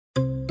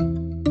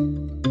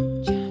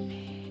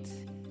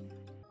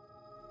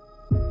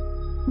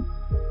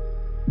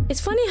It's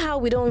funny how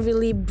we don't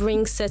really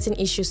bring certain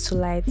issues to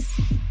light.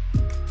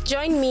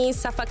 Join me,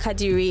 Safa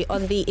Kadiri,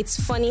 on the It's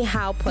Funny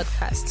How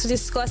podcast to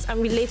discuss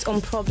and relate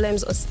on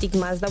problems or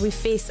stigmas that we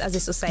face as a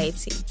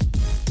society.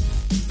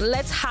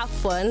 Let's have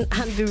fun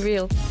and be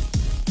real.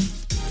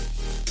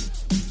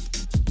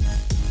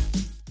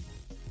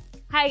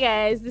 Hi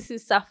guys, this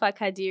is Safa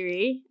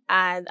Kadiri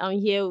and I'm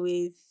here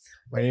with...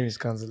 My name is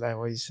Kanzalai.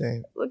 What are you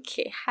saying?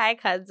 Okay, hi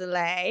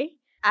Kanzalai.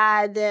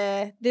 And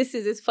this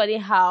is It's Funny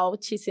How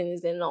cheating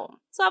is a norm.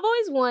 So I've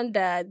always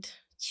wondered,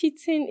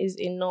 cheating is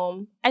a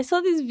norm. I saw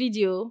this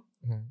video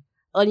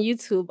on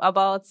YouTube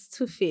about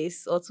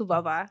Two-Face or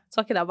Two-Baba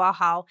talking about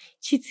how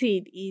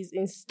cheating is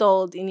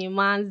installed in a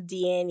man's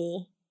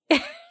DNA.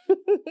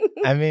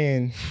 I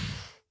mean,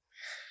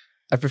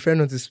 I prefer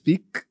not to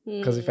speak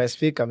because if I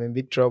speak, I'm in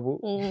big trouble.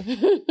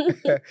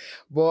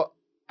 But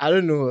I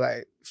don't know,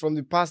 like from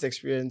the past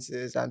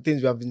experiences and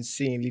things we have been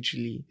seeing,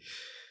 literally,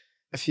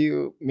 I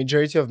feel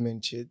majority of men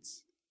cheat.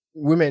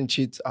 Women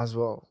cheat as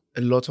well.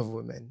 A lot of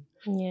women.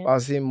 Yeah. But I'll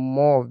say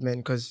more of men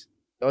because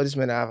all these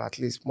men have at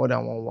least more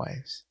than one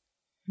wife.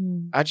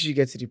 Actually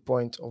get to the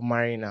point of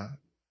marrying her.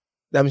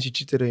 That means you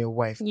cheated on your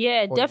wife.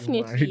 Yeah,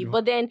 definitely.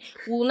 But then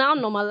we'll now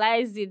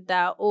normalize it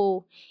that,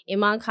 a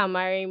man can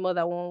marry more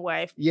than one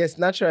wife. Yes,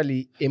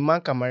 naturally, a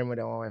man can marry more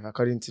than one wife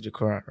according to the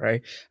Quran,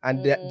 right?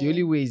 And the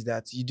only way is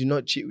that you do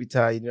not cheat with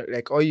her. You know,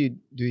 like all you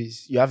do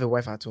is you have a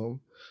wife at home.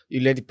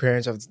 You let the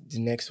parents of the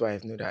next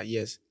wife know that,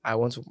 yes, I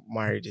want to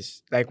marry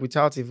this. Like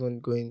without even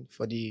going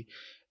for the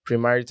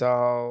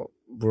premarital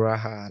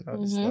buraha and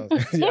all this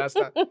stuff. You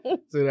understand?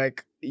 So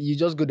like you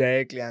just go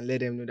directly and let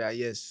them know that,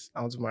 yes,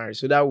 I want to marry.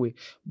 So that way.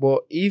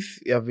 But if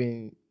you have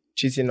been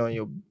cheating on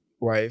your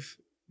wife,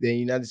 then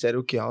you now decide,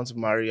 okay, I want to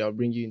marry you. I'll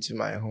bring you into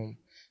my home.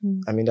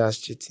 I mean, that's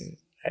cheating.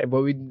 Right?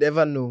 But we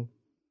never know.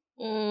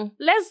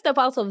 Let's step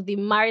out of the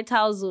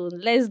marital zone.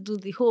 Let's do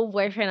the whole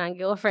boyfriend and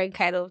girlfriend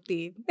kind of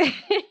thing.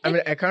 I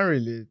mean, I can't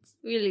relate.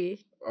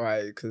 Really?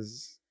 Why?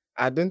 Because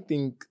I don't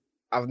think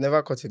I've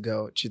never caught a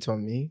girl cheat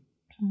on me.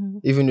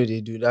 Even though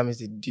they do, that means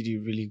they did it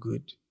really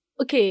good.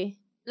 Okay,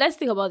 let's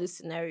think about this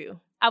scenario.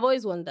 I've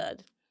always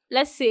wondered.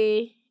 Let's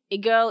say a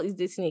girl is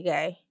dating a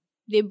guy.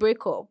 They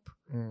break up.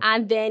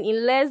 And then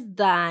in less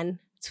than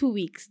 2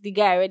 weeks, the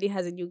guy already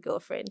has a new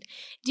girlfriend.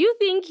 Do you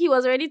think he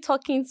was already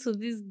talking to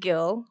this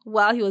girl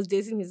while he was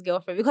dating his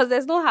girlfriend? Because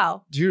there's no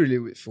how. Do you relate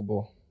with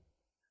football?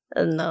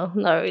 No,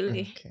 not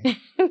really. Okay.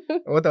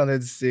 What I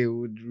wanted to say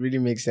would really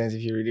make sense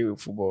if you relate with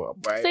football.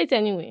 But say it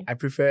anyway. I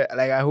prefer,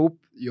 like, I hope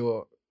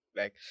you're,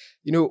 like,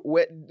 you know,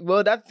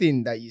 well, that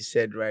thing that you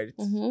said, right,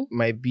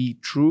 might be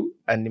true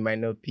and it might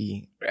not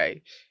be,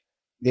 right?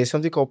 There's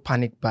something called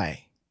panic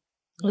buy.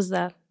 What's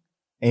that?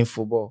 In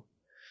football.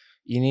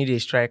 You need a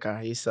striker,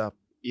 ASAP.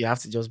 You have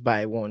to just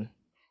buy one.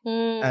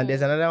 And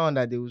there's another one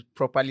that they will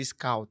properly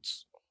scout.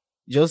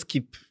 Just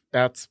keep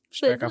that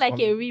striker. So it's like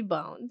a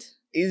rebound.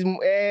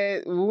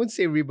 We won't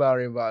say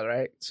rebound,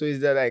 right? So is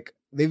that like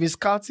they've been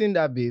scouting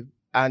that babe,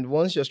 and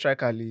once your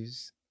striker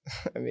leaves,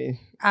 I mean,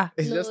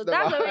 it's no, just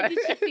that's not already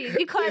cheating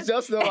because it's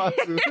just not how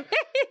to.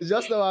 It's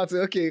just not how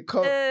to. Okay,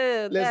 come.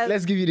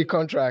 Let's give you the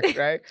contract,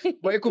 right?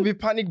 But it could be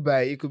panic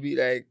buy. It could be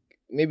like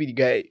maybe the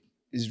guy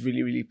is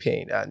really, really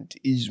pained and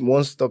he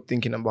won't stop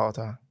thinking about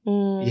her.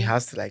 He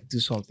has to like do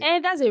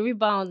something. That's a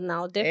rebound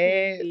now,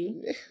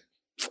 definitely.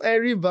 A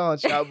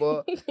rebound,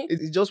 but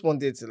he just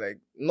wanted to like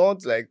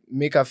not like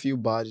make her feel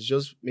bad. It's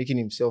just making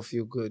himself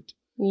feel good.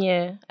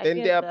 Yeah. Then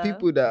there are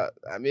people that,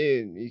 I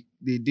mean,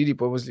 they did it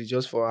purposely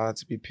just for her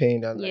to be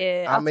pained and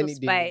like how many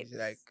days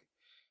like.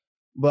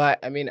 But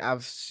I mean,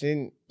 I've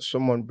seen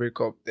someone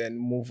break up, then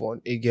move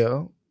on. A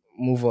girl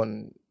move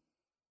on,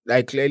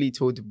 like clearly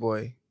told the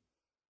boy,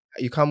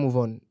 you can't move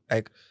on.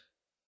 Like,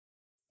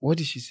 what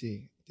did she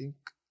say? I think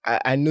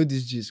I know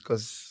this gist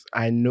because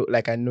I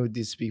know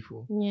these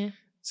people. Yeah.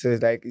 So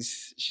it's like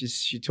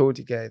she told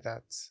the guy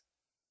that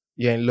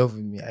you're in love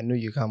with me. I know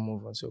you can't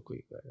move on so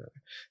quick.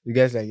 The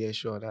guy's like, yeah,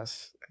 sure,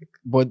 that's like,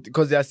 but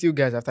because there are still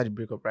guys after the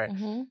breakup, right?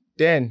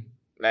 Then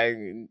like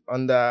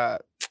under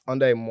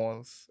a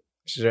month,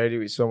 she's already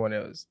with someone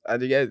else,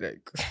 and the guy's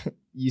like,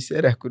 you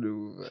said I could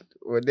have,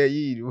 well, then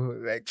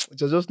you like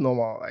it was just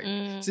normal.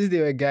 Like since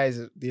they were guys,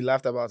 they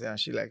laughed about it and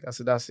she like,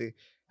 so that's it.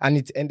 And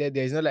it ended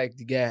there. It's not like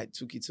the guy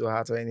took it to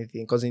heart or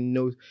anything because he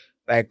knows,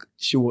 like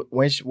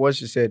what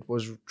she said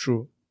was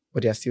true.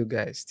 But they're still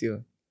guys,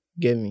 still.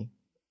 Get me?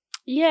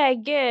 Yeah, I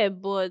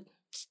get, but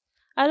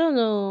I don't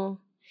know.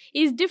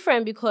 It's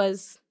different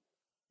because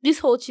this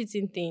whole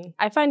cheating thing,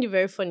 I find it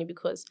very funny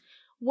because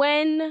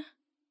when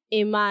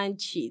a man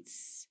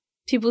cheats,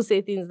 people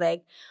say things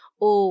like,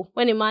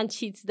 when a man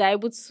cheats, they're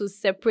able to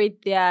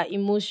separate their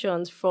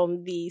emotions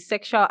from the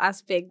sexual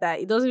aspect,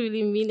 that it doesn't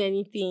really mean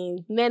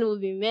anything. Men will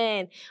be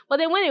men. But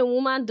then when a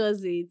woman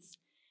does it,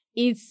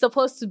 it's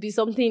supposed to be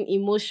something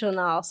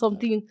emotional,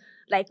 something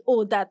like,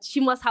 that she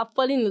must have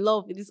fallen in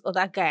love with this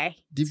other guy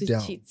deep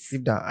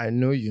down, I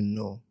know you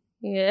know.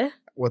 Yeah.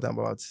 What I'm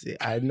about to say.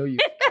 I know you.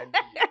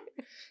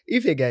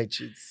 if a guy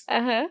cheats,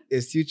 Uh-huh.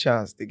 there's still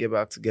chance they get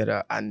back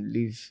together and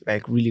live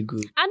like really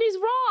good. And it's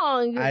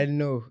wrong. I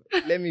know.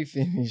 Let me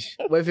finish.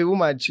 But if a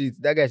woman cheats,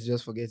 that guy should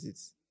just forget it.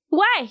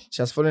 Why?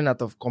 She has fallen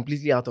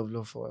completely out of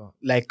love for her.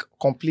 Like,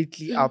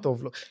 completely out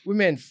of love.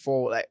 Women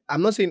fall, like,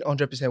 I'm not saying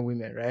 100%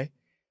 women, right?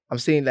 I'm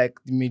saying, like,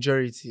 the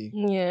majority.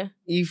 Yeah.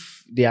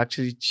 If they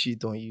actually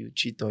cheat on you,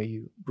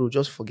 bro,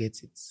 just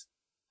forget it.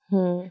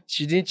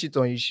 She didn't cheat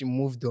on you, she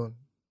moved on.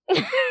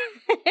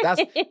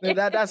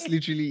 That's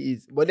literally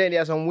it. But then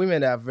there are some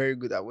women that are very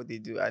good at what they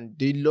do and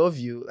they love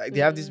you. Like,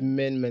 they have this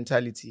men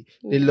mentality.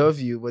 They love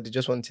you, but they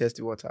just want to test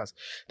the waters.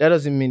 That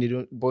doesn't mean they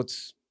don't, but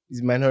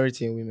it's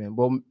minority in women,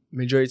 but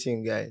majority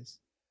in guys.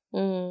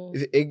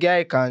 If a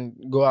guy can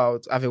go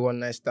out, have a one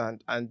night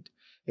stand, and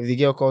if the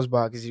girl calls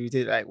back, he's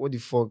irritated, like, what the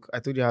fuck? I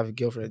told you I have a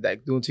girlfriend.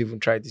 Like, don't even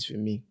try this with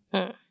me.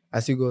 And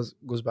still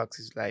goes back to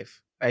his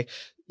life. Like,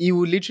 he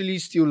will literally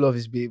still love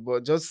his babe,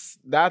 but just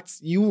that,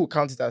 you will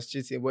count it as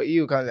cheating, but he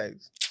will count like,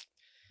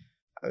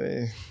 I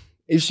mean,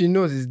 if she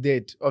knows he's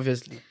dead,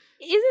 obviously.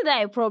 Isn't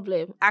that a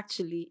problem,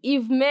 actually?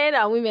 If men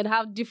and women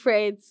have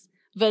different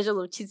versions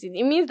of cheating,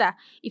 it means that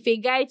if a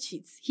guy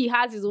cheats, he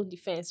has his own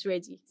defense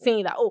ready,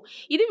 saying that, oh,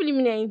 it didn't really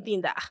mean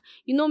anything, that,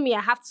 you know me,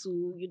 I have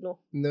to, you know.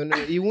 No,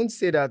 he won't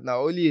say that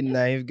now. Only a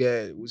naive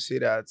guy will say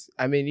that.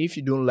 I mean, if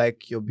you don't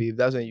like your babe,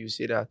 that's when you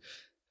say that.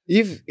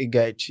 If a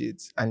guy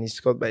cheats and he's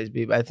caught by his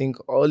babe, I think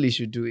all he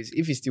should do is,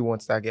 if he still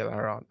wants that girl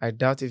around, I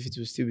doubt if it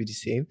will still be the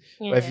same.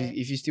 Yeah. But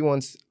if he still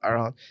wants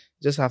around,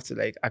 just have to,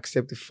 like,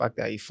 accept the fact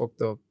that he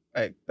fucked up.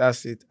 Like,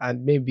 that's it.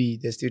 And maybe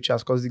there's still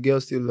chance because the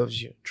girl still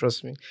loves you.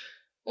 Trust me.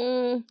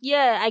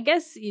 Yeah, I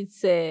guess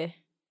it's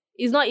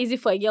not easy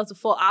for a girl to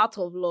fall out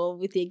of love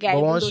with a guy.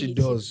 But once she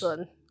does,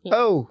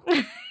 oh,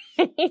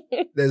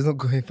 there's no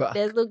going back.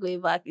 There's no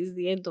going back. It's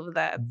the end of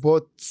that.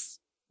 But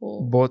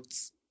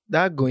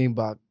that going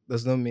back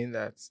does not mean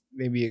that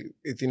maybe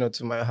a thing or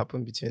two might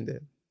happen between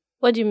them.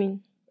 What do you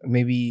mean?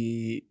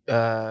 Maybe,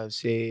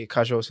 say,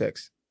 casual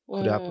sex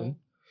could happen.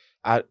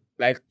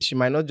 Like, she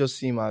might not just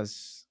see him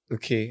as,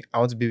 okay, I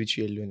want to be with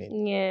you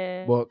alone.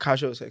 Yeah. But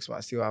casual sex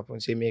might still happen.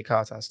 Say, make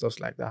out and stuff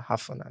like that. Have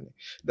fun. And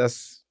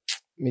that's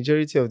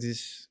majority of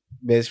this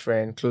best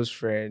friend, close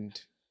friend,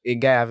 a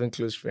guy having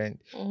close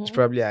friend, is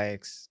probably her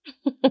ex.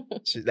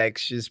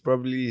 She's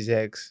probably his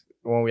ex.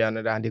 One way or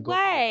another, and they go.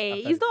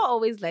 Why? It's not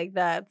always like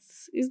that.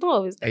 It's not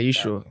always like that. Are you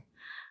sure?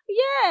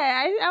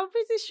 Yeah, I'm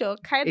pretty sure.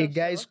 A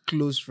guy's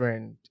close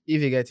friend,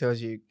 if a guy tells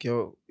you,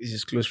 girl is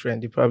his close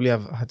friend, they probably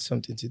have had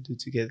something to do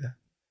together.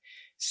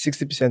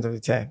 60% of the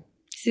time.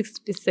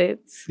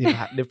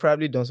 60%. They've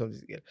probably done something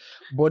together.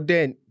 But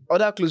then,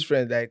 other close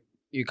friends, like,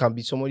 you can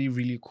be somebody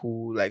really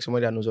cool, like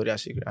somebody that knows all their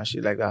secrets and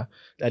shit like that.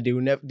 That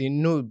they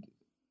know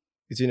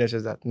between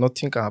themselves that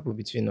nothing can happen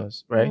between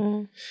us,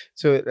 right?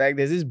 So, like,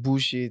 there's this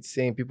bullshit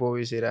saying, people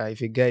always say that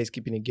if a guy is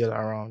keeping a girl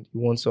around, he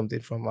wants something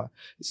from her.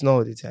 It's not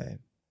all the time.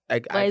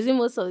 Like, but is it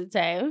most of the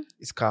time?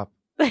 It's cap.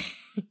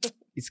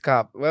 It's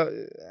cap. Well,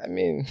 I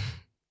mean,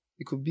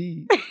 it could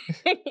be.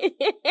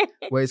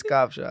 Well, it's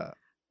cap, sure.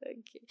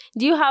 Okay.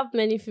 Do you have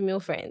many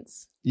female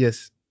friends?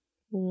 Yes.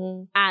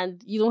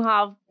 And you don't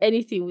have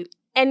anything with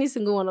any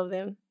single one of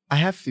them? I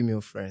have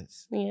female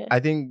friends. Yeah. I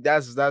think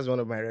that's one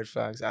of my red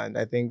flags, and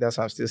I think that's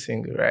why I'm still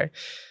single, right?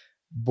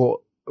 But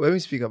when we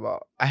speak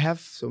about, I have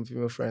some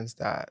female friends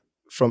that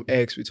from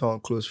ex we turn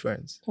close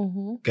friends,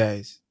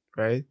 guys,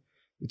 right?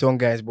 We turn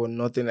guys, but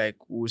nothing, like,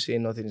 we'll say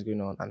nothing is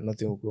going on and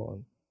nothing will go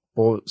on.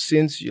 But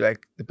since you,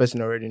 like, the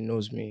person already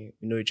knows me,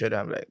 we know each other,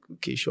 I'm like,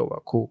 okay, sure,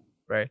 we're cool,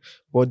 right?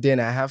 But then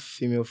I have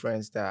female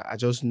friends that I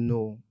just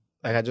know.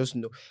 Like, I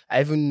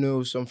even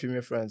know some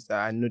female friends that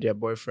I know their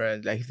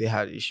boyfriends, like, if they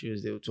had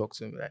issues, they would talk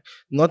to me. Like,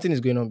 nothing is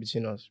going on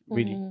between us,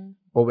 really.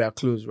 But we are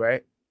close,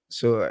 right?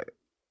 So,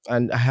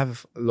 and I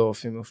have a lot of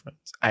female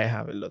friends.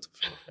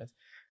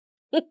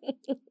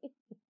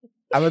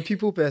 I'm a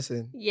people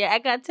person. Yeah, I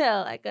can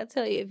tell.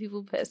 You're a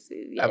people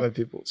person. Yeah. I'm a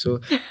people.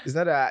 So,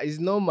 it's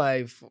not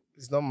my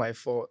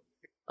fault.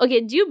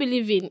 Okay, do you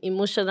believe in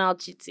emotional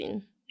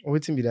cheating?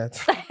 What be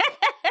that?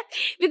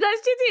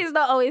 Because cheating is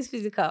not always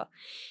physical.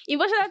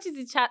 Emotional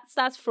cheating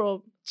starts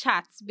from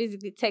chats,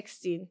 basically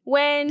texting.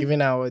 When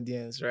giving our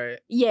audience, right?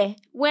 Yeah.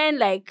 When,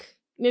 like,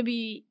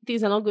 maybe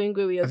things are not going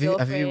great with your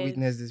girlfriend. Have you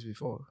witnessed this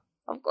before?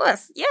 Of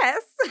course,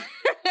 yes.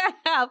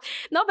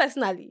 Not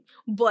personally,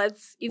 but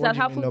it had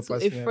happened to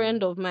a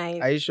friend of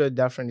mine. Are you sure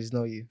that friend is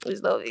not you?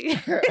 It's not me.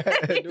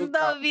 It's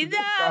not me. No,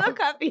 I'm not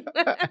happy.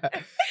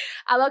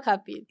 I'm not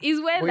happy.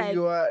 It's when, when like,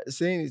 you are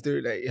saying the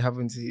story like it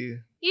happened to you.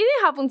 It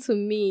didn't happen to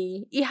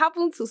me. It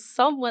happened to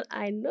someone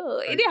I know.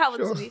 It didn't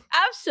happen to me.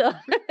 I'm sure.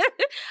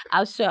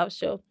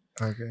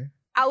 Okay.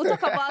 I will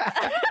talk about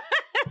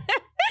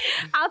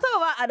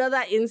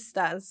another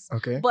instance.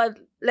 Okay. But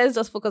let's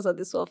just focus on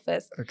this one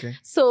first. Okay.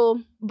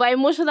 So, by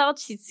emotional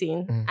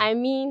cheating, I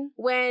mean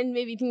when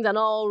maybe things are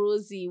not all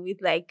rosy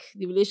with, like,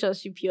 the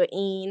relationship you're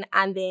in,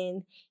 and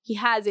then he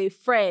has a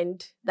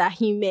friend that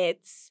he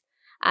met,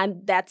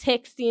 and they're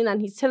texting,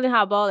 and he's telling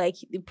her about like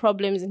the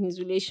problems in his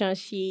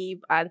relationship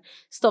and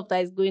stuff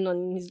that is going on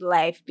in his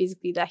life,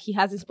 basically, that he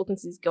hasn't spoken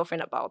to his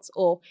girlfriend about,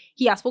 or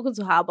he has spoken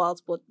to her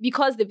about, but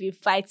because they've been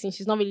fighting,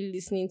 she's not really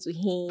listening to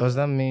him. Does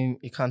that mean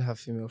he can't have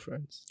female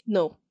friends?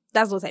 No,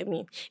 that's what I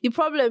mean. The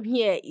problem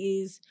here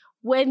is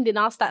when they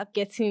now start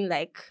getting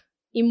like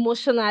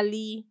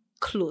emotionally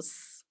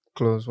close.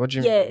 Close? What do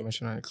you mean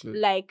emotionally close?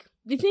 Like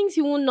the things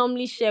he won't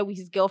normally share with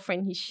his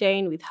girlfriend, he's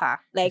sharing with her.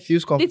 Like he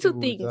feels comfortable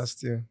little things. With that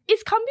still.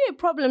 It can be a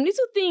problem.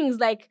 Little things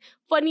like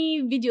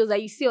funny videos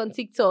that you see on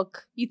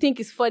TikTok, you think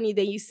is funny,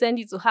 then you send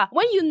it to her.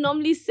 When you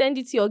normally send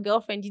it to your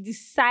girlfriend, you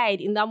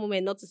decide in that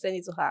moment not to send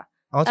it to her.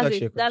 I want to ask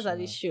you a question. That's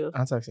an issue. I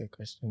want to ask you a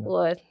question.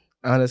 What?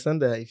 I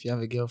understand that if you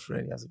have a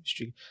girlfriend, you have to be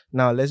strict.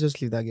 Now, let's just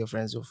leave that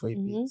girlfriend zone for a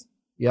bit.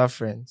 You have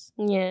friends.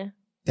 Yeah.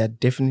 There are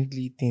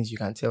definitely things you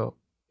can tell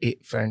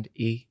friend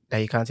A that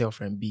you can't tell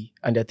friend B.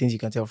 And there are things you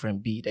can tell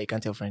friend B that you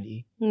can't tell friend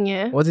A.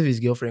 Yeah. What if his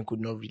girlfriend could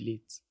not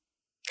relate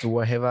to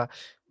whatever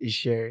he's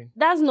sharing?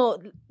 That's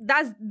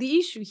the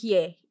issue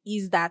here,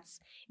 is that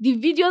the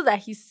videos that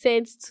he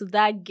sent to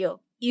that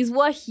girl is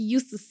what he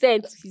used to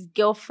send to his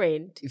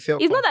girlfriend. It's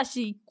not that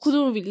she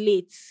couldn't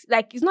relate.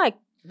 Like, it's not like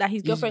that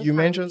his girlfriend You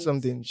mentioned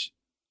something.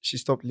 She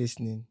stopped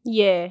listening.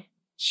 Yeah.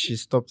 She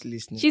stopped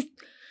listening.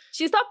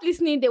 She stopped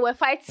listening. They were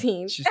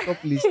fighting. She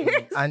stopped listening.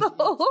 And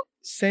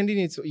sending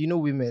it to,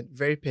 women,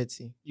 very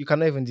petty. You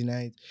cannot even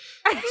deny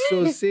it.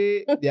 So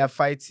say they are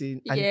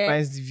fighting and he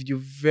finds the video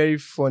very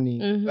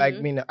funny. Like,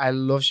 I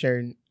love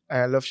sharing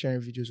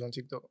videos on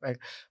TikTok. Like,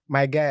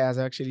 my guy has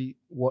actually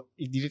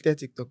he deleted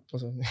TikTok or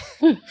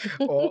something.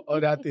 or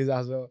other things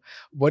as well.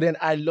 But then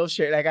I love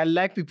sharing. Like, I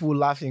like people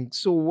laughing.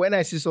 So when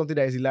I see something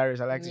that is hilarious,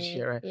 I like to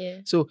share, right? Yeah.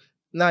 So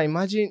now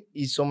imagine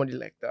he's somebody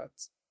like that.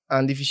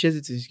 And if he shares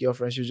it to his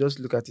girlfriend, she'll just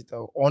look at it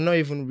or not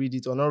even read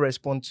it or not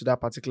respond to that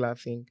particular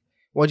thing.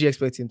 What do you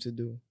expect him to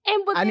do?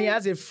 And he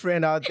has a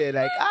friend out there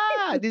like,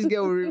 this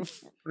girl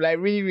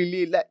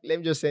really, like, let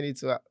me just send it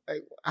to her.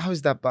 Like, how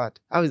is that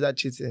bad? How is that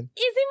cheating?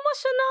 It's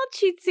emotional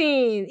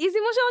cheating.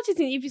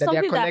 If it's that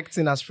something they're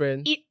connecting as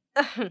friends.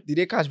 Did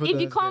they catch both of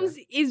them together?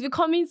 It's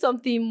becoming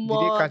something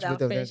more. Did they catch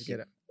both of them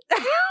together?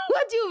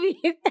 What do you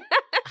mean?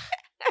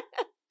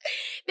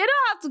 They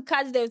don't have to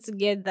catch them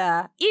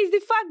together. It's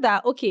the fact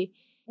that, okay,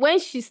 when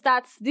his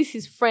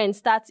friend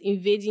starts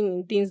invading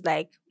in things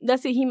like,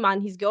 let's say him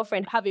and his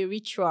girlfriend have a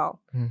ritual.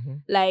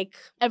 Like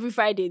every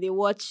Friday they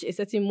watch a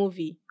certain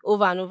movie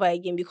over and over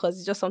again because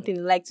it's just something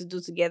they like to do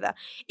together.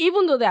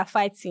 Even though they are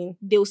fighting,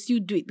 they'll still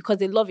do it because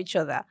they love each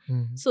other.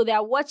 So they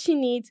are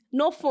watching it,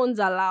 no phones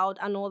allowed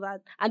and all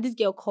that. And this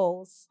girl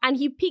calls and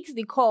he picks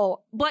the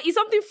call. But it's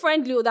something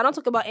friendly. They're not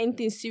talking about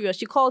anything serious.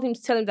 She called him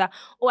to tell him that,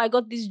 I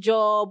got this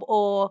job,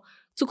 or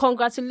to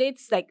congratulate,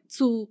 like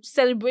to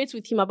celebrate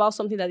with him about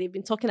something that they've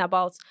been talking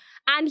about.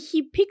 And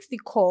he picks the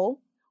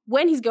call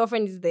when his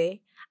girlfriend is there.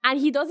 And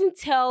he doesn't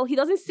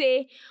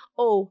say,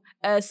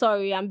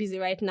 sorry, I'm busy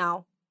right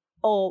now.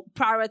 Or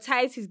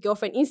prioritize his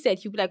girlfriend. Instead,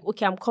 he'll be like,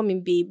 okay, I'm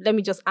coming, babe. Let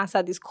me just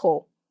answer this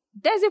call.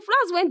 That's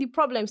when the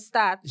problem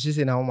starts. It's just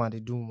saying a woman,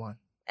 they do woman.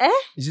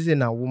 It's just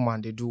saying a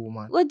woman, they do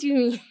woman. What do you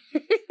mean?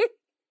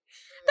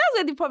 That's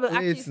where the problem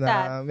actually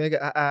starts.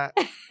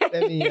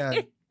 Let me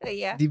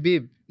yeah. The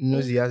babe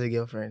knows he has a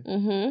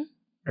girlfriend.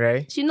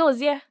 Right? She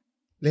knows, yeah.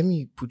 Let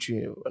me put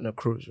you on a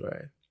cruise,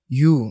 right?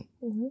 You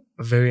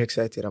are very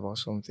excited about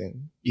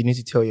something. You need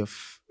to tell your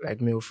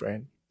male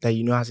friend that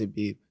has a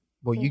babe.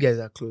 But you guys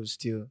are close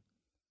still.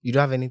 You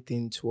don't have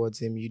anything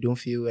towards him. You don't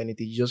feel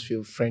anything. You just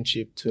feel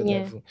friendship to a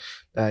level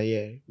that,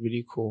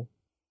 really cool.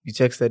 You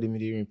texted him,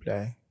 he didn't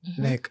reply.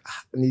 And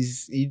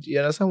you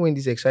understand when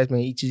this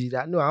excitement itches you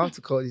that, no, I have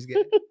to call this guy.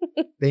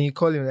 Then you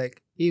call him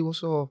like, hey,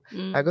 what's up?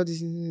 I got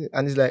this.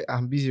 And he's like,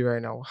 I'm busy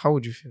right now. How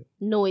would you feel?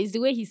 No, it's the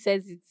way he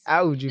says it.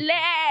 How would you feel?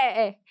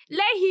 Let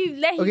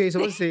him. Okay, so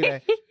let's say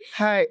like,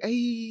 hi,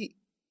 hey.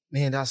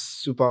 Man, that's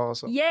super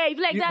awesome. Yeah, you'd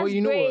be like, that's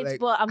great,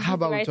 but I'm busy how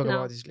about right we talk now.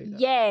 about this later?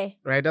 Yeah.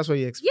 Right, that's what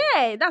you expect.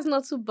 Yeah, that's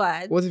not too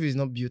bad. What if he's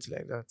not built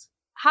like that?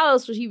 How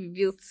else would he be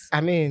built?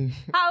 I mean,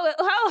 how?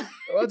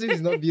 What if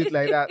he's not built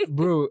like that,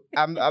 bro?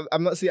 I'm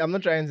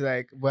not trying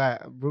to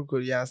bro,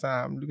 could you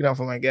understand? I'm looking out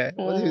for my guy.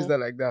 What if he's not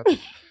like that?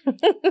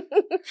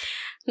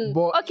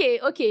 But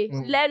okay.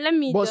 Let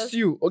me. But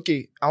still,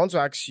 okay. I want to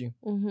ask you,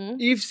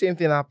 if same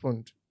thing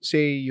happened,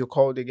 say you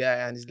call the guy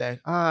and he's like,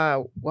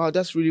 wow,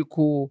 that's really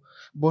cool,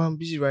 but I'm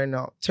busy right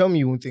now. Tell me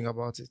you won't think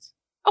about it.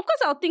 Of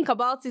course I'll think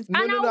about it. No,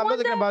 I'm not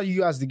talking about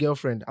you as the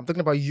girlfriend. I'm talking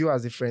about you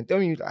as the friend. Tell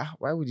me,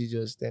 why would you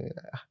just tell me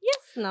that? Yes,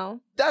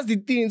 no. That's the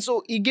thing.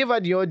 So he gave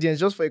her the audience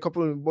just for a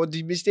couple of minutes, but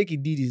the mistake he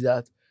did is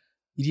that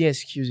he didn't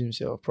excuse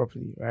himself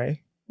properly, right?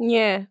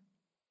 Yeah.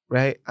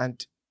 Right?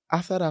 And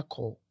after that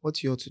call,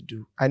 what you ought to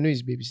do. I know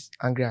his baby's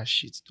angry as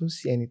shit. Don't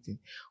say anything.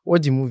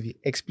 Watch the movie.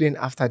 Explain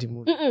after the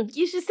movie.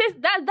 You should say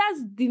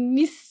that's the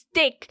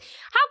mistake.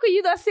 How could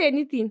you not say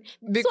anything?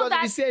 Because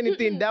if you say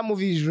anything, that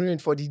movie is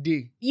ruined for the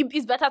day.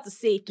 It's better to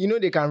say it. You know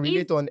they can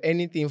relate on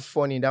anything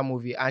funny in that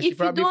movie, and she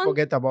probably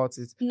forget about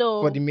it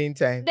for the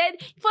meantime. Then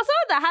for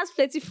someone that has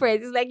plenty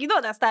friends, it's like, you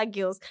don't understand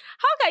girls.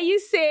 How can you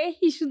say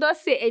he should not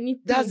say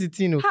anything? That's the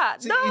thing.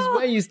 See, it's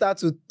when you start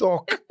to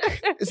talk.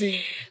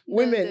 See,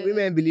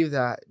 women believe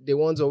that they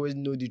want to always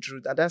know the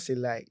truth, and that's a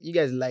lie. You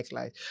guys like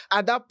lies.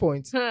 At that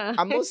point,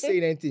 I'm not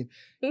saying anything.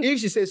 If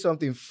she says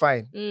something,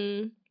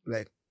 fine.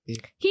 Like,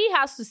 he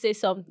has to say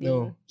something.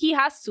 No. He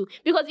has to,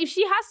 because if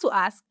she has to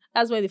ask,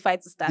 that's when the fight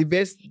will start.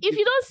 If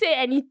you don't say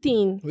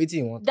anything,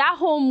 that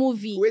whole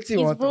movie is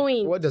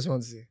ruined. What does he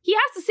want to say? He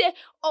has to say,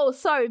 "Oh,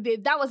 sorry,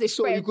 babe, that was a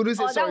so friend." You couldn't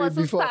say sorry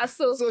before.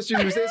 So she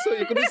will say, "So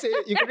you couldn't say,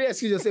 you couldn't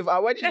excuse yourself."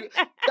 Why did you?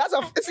 That's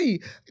a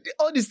see.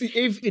 All this thing.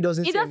 If it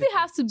doesn't, it doesn't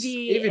have to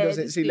be. If it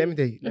doesn't, see, let me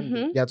tell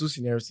you. There are two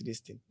scenarios to this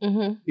thing.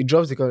 He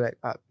drops the call like,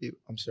 babe,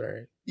 I'm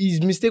sorry.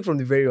 His mistake from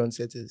the very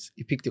onset is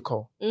he picked the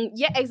call.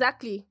 Yeah,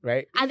 exactly.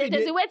 Right? And then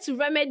there's a way to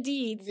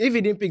remedy it. If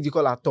he didn't pick the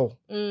call at all,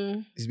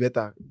 it's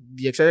better.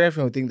 The excited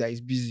friend will think that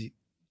he's busy.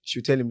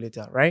 She'll tell him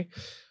later, right?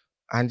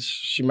 And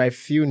she might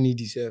feel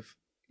needy herself.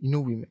 You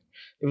know women.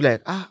 They'll be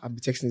like, I'll be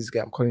texting this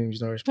guy. I'm calling him.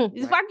 He's not responding.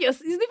 It's the fact that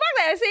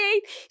you're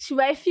saying she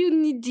might feel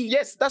needy.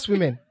 Yes, that's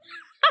women.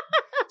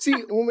 See,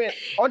 women,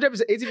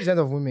 100%, 80%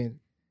 of women,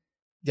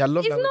 their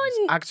love language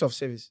is acts of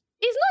service.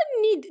 It's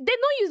not need. They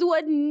don't use the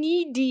word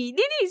needy.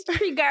 Needy is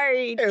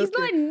triggering. Okay. It's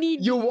not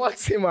needy. You want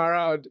him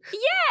around.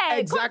 Yeah.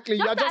 Exactly.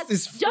 You're just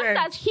his friend.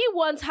 Just as he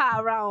wants her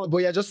around. But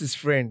you're just his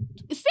friend.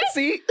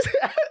 See?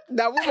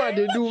 That woman,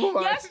 they do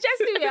woman. You're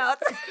stressing me out.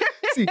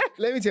 See,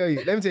 let me tell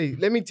you.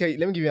 Let me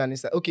give you an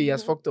insight. Okay, he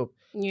has fucked up.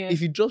 Yeah. If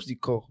he drops the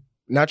call,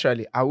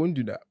 naturally, I won't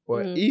do that.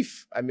 But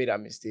if I made a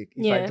mistake,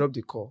 if I drop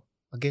the call,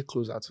 I'll get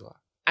closer to her.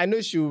 I know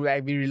she'll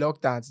like be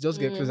reluctant. Just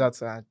get closer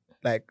to her.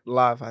 Like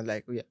laugh and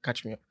like, oh yeah,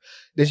 catch me up.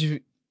 Then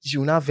she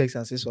will not vex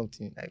and say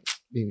something like,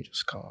 baby,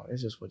 just come on.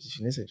 Let's just watch this.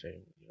 Let's enjoy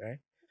it, right?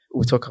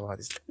 We'll talk about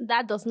this.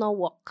 That does not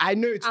work. I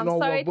know it will not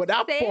work, but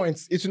that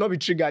point, it will not be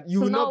triggered.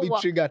 You will not be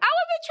triggered. I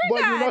will be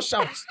triggered. But you will not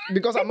shout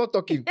because I'm not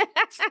talking.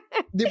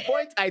 The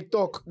point I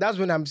talk, that's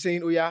when I'm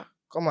saying, oh yeah,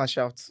 come and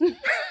shout.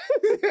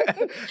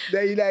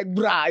 Then you're like,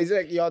 brah, it's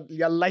like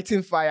you're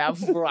lighting fire.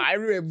 Okay.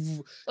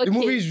 The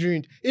movie is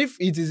ruined. If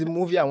it is a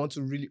movie I want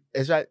to really,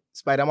 especially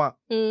Spider-Man,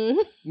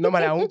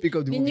 normally I won't pick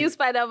up the movie. New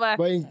Spider-Man.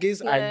 But in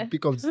case I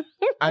pick up,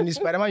 and the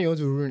Spider-Man you want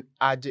to ruin,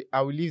 I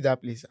will leave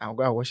that place. I'll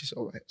go and watch it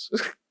somewhere else.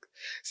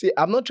 See,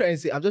 I'm just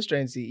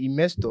trying to say he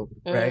messed up,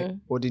 right?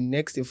 But the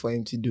next thing for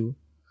him to do,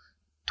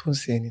 don't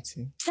say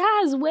anything.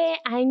 That's where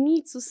I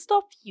need to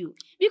stop you.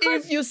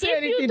 Because if you say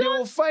anything, they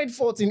will find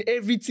fault in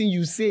everything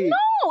you say.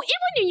 No,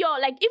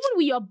 even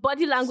with your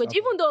body language, Suffer.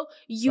 Even though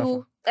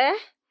you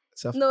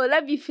Suffer. No,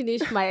 let me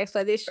finish my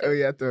explanation. Oh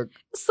yeah, talk.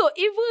 So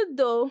even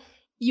though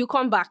you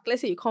come back,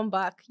 let's say you come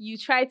back, you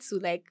try to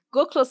like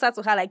go closer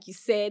to her, like you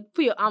said,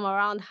 put your arm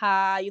around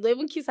her, you don't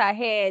even kiss her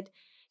head,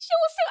 she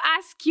will still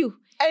ask you.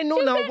 I know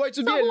now, but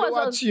to be a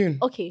lower tune.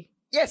 Okay.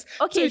 Yes.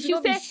 Okay,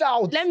 so she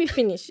said, let me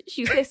finish.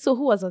 She said, so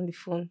who was on the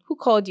phone? Who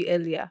called you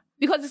earlier?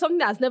 Because it's something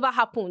that has never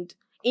happened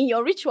in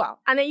your ritual.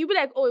 And then you'll be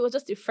like, oh, it was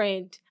just a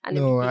friend. And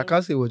no, everything. I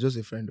can't say it was just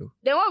a friend though.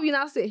 Then what will you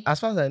now say?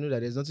 As far as I know that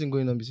there's nothing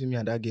going on between me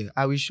and that girl,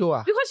 I will show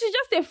her. Because she's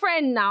just a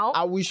friend now.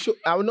 I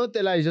will not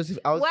tell her it's just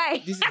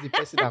Why? This is the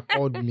person that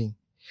called me.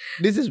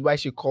 This is why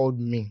she called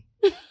me.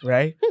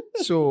 Right?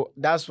 So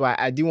that's why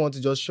I didn't want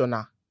to just shun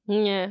her.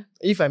 Yeah.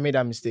 If I made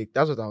that mistake,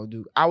 that's what I would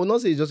do. I will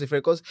not say it's just a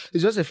friend because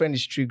it's just a friend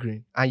is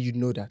triggering and you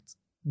know that.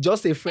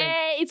 Just a friend.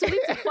 It's only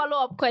to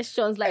follow up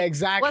questions like,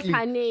 exactly. What's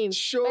her name?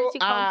 Show Where she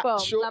come from?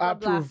 show blah, blah, her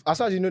blah. proof. As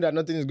far as you know that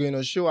nothing is going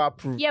on, show her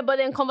proof. Yeah, but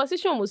then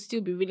conversation will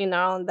still be reeling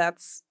around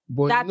that.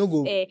 But That's, no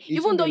go.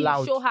 even though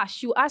you show her,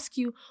 she'll ask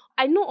you,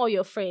 I know all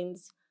your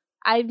friends.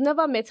 I've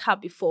never met her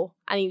before.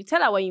 And you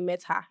tell her when you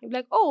met her. You'll be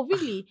like, oh,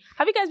 really?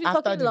 Have you guys been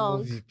After talking the long?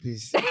 movie,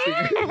 please.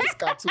 This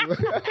cartoon.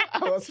 I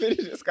was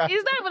finished this cartoon.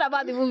 It's not even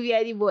about the movie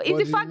anymore. It's But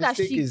the fact that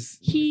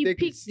he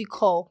picked is- the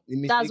call.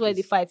 the That's where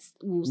the mistake fight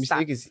will The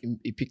start. mistake is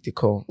he picked the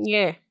call.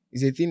 Yeah.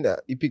 It's a thing that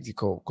he picked the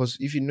call. Because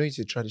if you know it's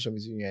a tradition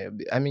between you and your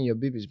baby, I mean, your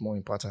baby is more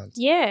important.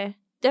 Yeah,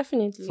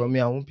 definitely. For me,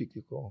 I won't pick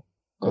the call.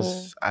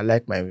 Because I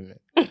like my women.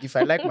 If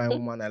I like my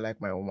woman, I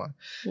like my woman.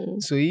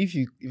 So if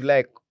you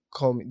like,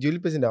 call me. The only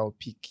person that will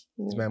pick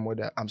is my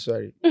mother. I'm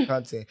sorry. I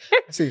can't say.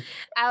 See,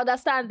 I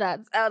understand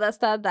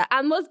that.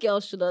 And most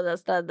girls should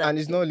understand that. and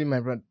it's not only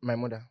my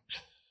mother.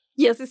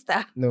 Your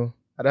sister. No,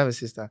 I don't have a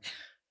sister.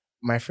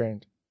 My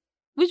friend.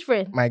 Which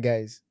friend? My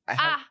guys.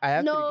 I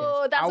have no, three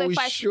guys. that's I why will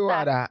fight show sister.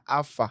 her that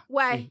alpha.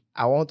 Why? See,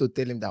 I want to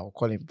tell him that I'll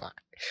call him back.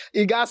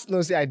 He got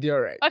no say I did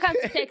alright. Why can't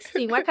you text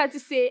him? Why can't you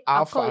say, I'll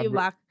Alpha, call you bro.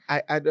 back?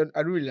 I don't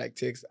really like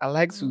text. I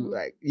like to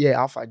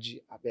Alpha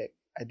G, I beg.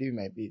 I do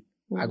my bit.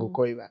 I go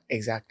call you back.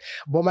 Exact.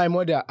 But my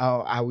mother,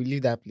 I will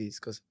leave that place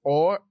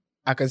or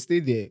I can stay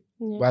there,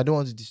 but I don't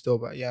want to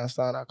disturb her. You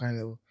understand that kind of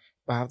level.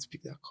 But I have to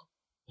pick that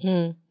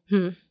call.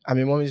 I'm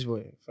a mommy's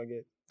boy.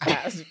 Forget. I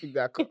have to pick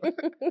that call.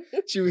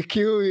 She will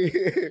kill me.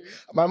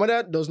 My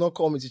mother does not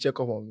call me to check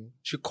up on me.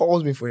 She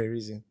calls me for a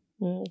reason.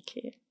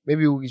 Okay.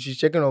 Maybe she's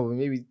checking up on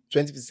me, maybe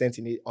 20%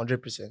 in it,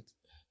 100%.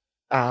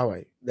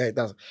 Why?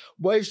 That's.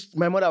 But if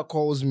my mother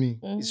calls me,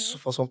 it's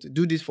for something.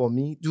 Do this for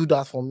me, do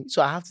that for me.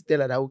 So I have to tell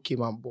her that, okay,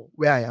 man, but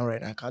where I am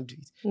right now, I can't do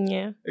it.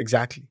 Yeah.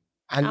 Exactly.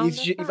 And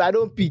if I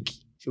don't pick,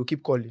 she'll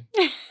keep calling.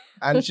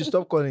 And she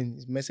stopped calling,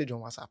 it's message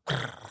on WhatsApp.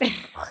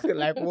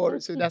 Like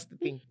what? So that's the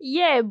thing.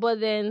 Yeah, but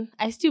then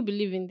I still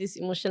believe in this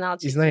emotional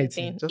cheating It's not a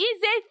thing. thing.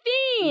 It's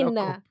a thing.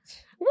 What?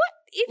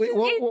 It's a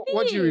thing.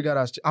 What do you regard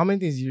as how many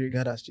things do you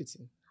regard as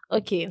cheating?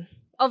 Okay.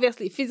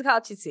 Obviously, physical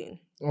cheating.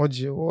 What's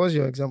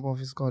your example of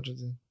physical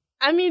cheating?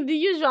 I mean, the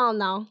usual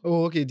now.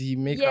 Oh, okay. The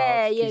make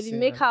out. Yeah, the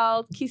make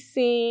out,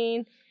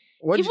 kissing.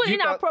 Even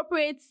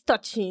inappropriate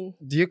touching.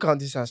 Do you count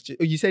this as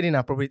cheating? Oh, you said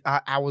inappropriate.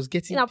 I was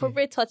getting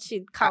inappropriate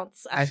touching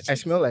counts. I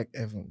smell like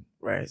Evan,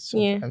 right?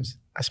 Sometimes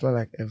I smell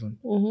like Evan.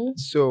 Mm-hmm.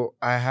 So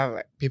I have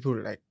like people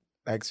like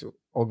to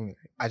hug me.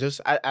 I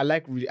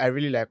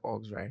really like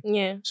hugs, right?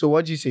 Yeah. So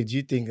what do you say? Do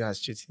you think that's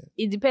cheating?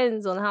 It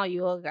depends on how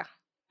you hug her.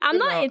 I'm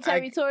not a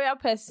territorial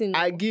person.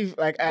 I give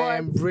I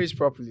embrace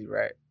properly,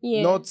 right?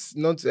 Yeah. Not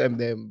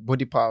the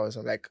body powers.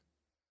 I'm like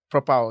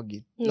proper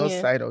hugging, not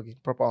side hugging,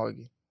 proper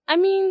hugging. I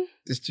mean,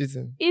 it's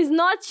cheating. It's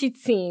not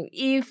cheating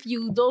if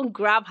you don't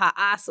grab her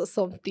ass or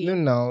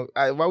something. No.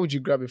 Why would you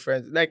grab a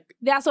friend? Like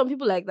there are some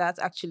people like that.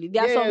 Actually,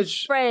 there are some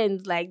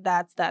friends like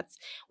that. That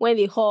when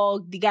they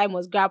hug, the guy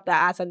must grab their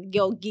ass and the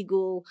girl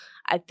giggle.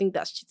 I think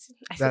that's cheating.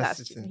 I say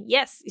that's cheating.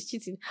 Yes, it's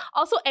cheating.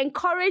 Also,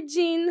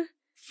 encouraging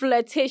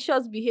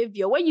flirtatious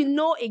behavior when you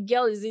know a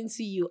girl is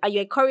into you and you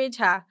encourage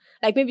her,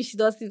 like maybe she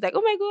does things like,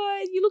 oh my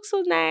god, you look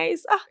so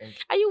nice,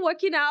 are you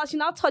working out? She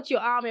now touch your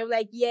arm and I'm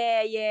like,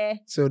 yeah,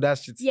 so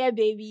that's cheating. Yeah,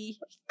 baby,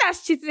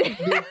 that's cheating.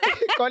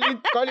 calling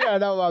her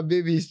that one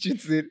baby is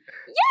cheating.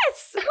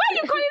 Yes, why are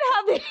you calling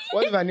her baby?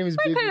 What if her name is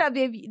baby? Why calling her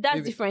baby? That's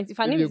baby. Different. If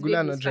her name is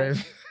baby,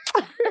 drive.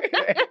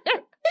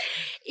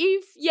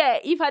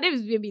 if her name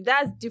is baby,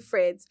 that's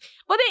different.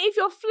 But then if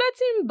you're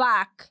flirting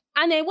back,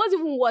 and then what's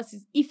even worse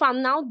is if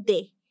I'm now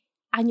there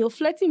and you're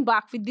flirting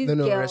back with this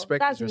girl,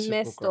 that's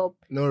messed up.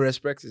 No,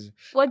 respect is.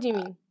 What do you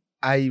mean?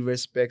 I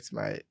respect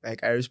my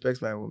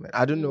woman.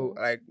 I don't know,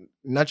 like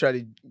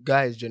naturally,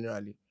 guys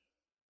generally.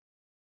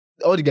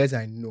 All the guys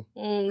I know.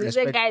 You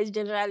say guys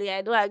generally,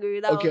 I don't agree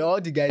with that. Okay,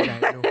 all the guys I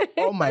know,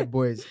 all my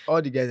boys,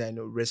 all the guys I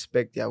know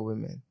respect their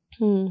women.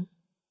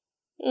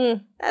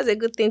 That's a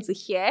good thing to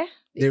hear.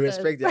 They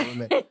respect their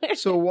women.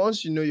 So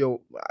once you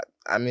know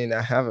I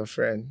have a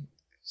friend,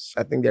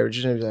 I think their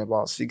relationship is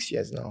about 6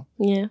 years now.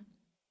 Yeah.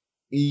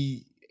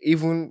 He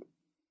even,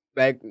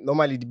 like,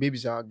 normally the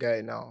babies are a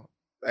guy now.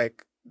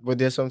 Like, but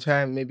there's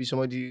sometimes maybe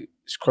somebody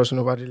is crossing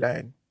over the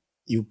line.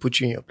 You put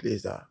you in your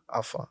place that,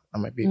 alpha,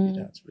 and my baby,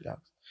 that's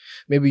relax.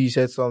 Maybe you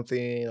said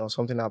something or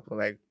something happened,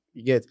 like,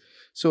 you get.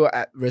 So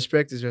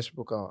respect is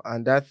reciprocal,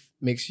 and that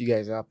makes you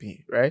guys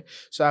happy, right?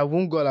 So I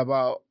won't go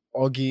about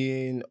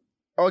hugging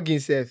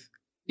self.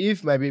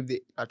 If my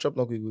baby, I chop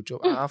not good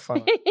chop, I have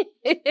fun.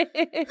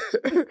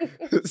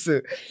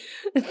 So,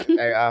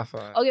 I have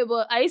fun. Okay,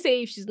 but are you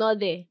saying if she's not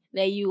there,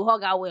 then you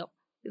hug her well?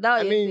 Is that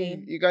what you're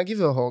saying? You can give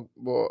her a hug,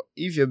 but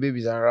if your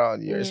baby's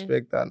around, you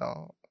respect her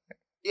now.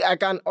 I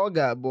can hug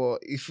her, but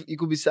if it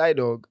could be side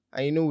hug,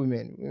 and you know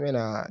women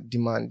are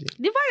demanding.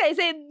 The fact that I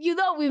said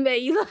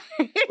women,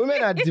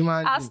 women are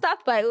demanding. I'll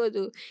start by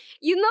Odo.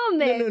 You know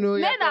men. No,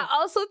 men are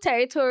also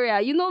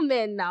territorial. You know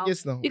men now.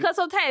 Yes, no. Because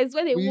sometimes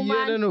when a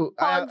woman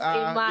hugs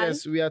a man.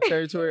 Yes, we are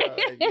territorial.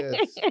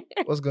 Yes.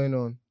 What's going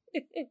on?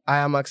 I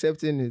am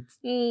accepting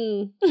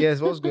it. Yes,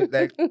 what's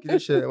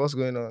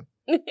going on?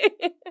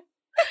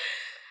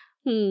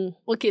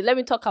 Okay, let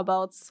me talk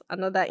about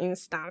another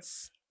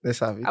instance. Let's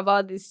have it.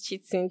 About this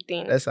cheating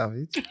thing. Let's have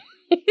it.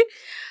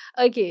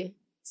 Okay.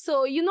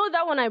 So, you know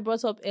that one I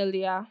brought up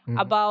earlier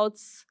about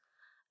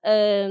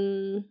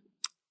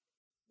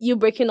you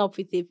breaking up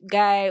with a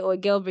guy or a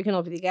girl breaking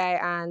up with a guy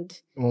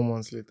and 1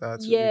 month later,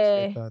 2 weeks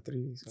later,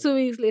 3 weeks later. 2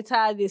 weeks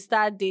later, they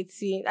start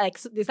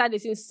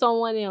dating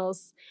someone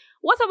else.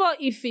 What about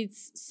if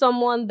it's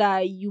someone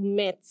that you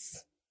met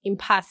in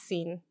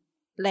passing?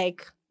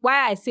 Like,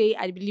 why I say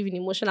I believe in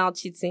emotional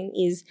cheating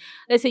is,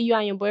 let's say you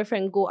and your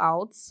boyfriend go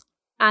out,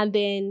 and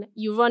then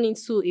you run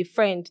into a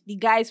friend, the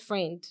guy's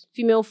friend,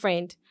 female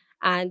friend,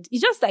 and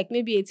it's just like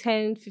maybe a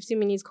 10, 15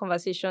 minutes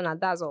conversation and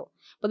that's all.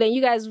 But then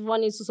you guys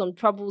run into some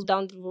troubles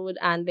down the road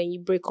and then you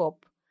break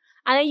up.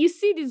 And then you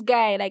see this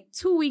guy like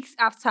 2 weeks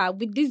after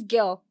with this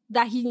girl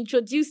that he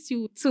introduced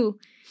you to.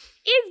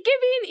 It's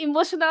giving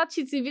emotional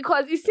cheating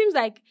because it seems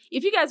like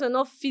if you guys were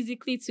not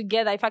physically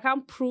together, if I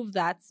can't prove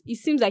that, it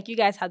seems like you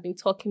guys had been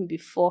talking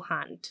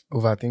beforehand.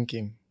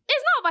 Overthinking.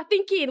 It's not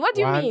overthinking. What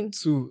do you mean? 1,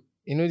 2.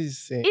 You know this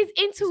saying. It's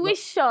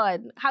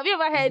intuition. Have you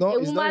ever heard a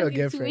woman's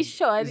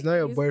intuition? It's not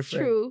your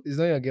boyfriend. True. It's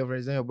not your girlfriend.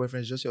 It's not your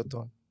boyfriend. It's just your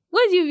turn.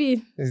 What do you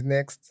mean? It's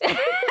next.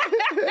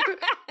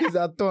 It's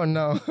our turn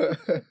now.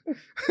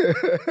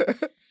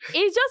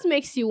 It just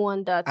makes you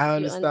wonder. I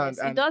understand.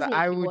 It does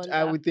make you wonder.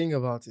 I would think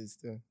about it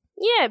too.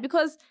 Yeah,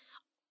 because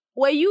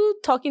were you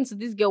talking to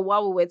this girl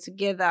while we were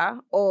together,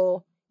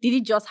 or did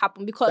it just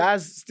happen? Because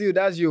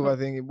that's you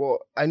overthinking. But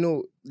I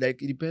know,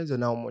 like, it depends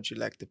on how much you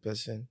like the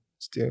person.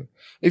 Still,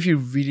 if you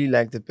really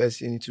like the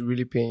person, it's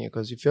really pain you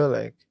because you feel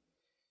like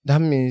that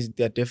means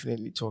they're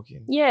definitely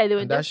talking. Yeah, they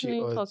were and that shit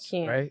definitely hurts,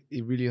 talking. right?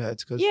 It really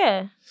hurts because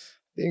Yeah.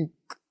 I think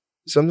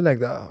something like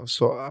that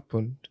also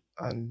happened,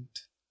 and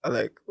I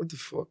like, what the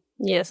fuck?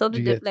 Yeah, something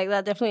You get- like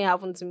that definitely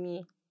happened to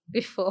me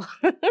before.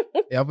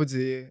 It happened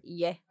to you.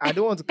 Yeah. I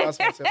don't want to cast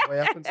myself, but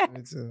it happened to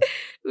me too.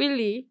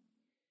 Really?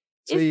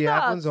 So it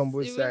happens on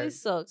both It sides. really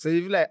sucks. So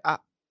if you like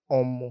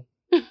more,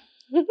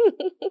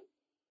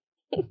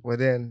 but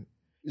then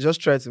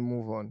just try to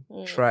move on.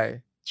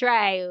 Try.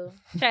 Try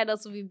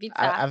not to be bitter.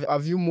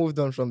 Have you moved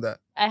on from that?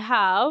 I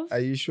have. Are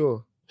you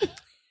sure?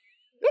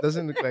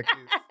 Doesn't look like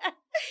it.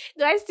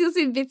 Do I still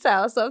seem bitter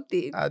or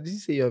something? I didn't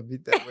say you're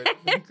bitter, but it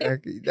doesn't look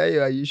like it. That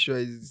are you sure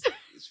is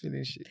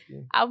feeling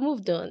shaky. I've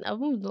moved on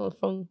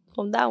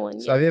from that one.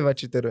 So have you ever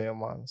cheated on your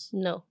mans?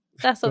 No.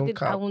 That's something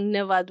I will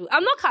never do.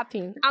 I'm not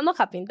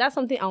capping. That's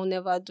something I will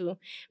never do.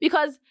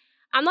 Because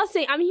I'm not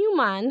saying I'm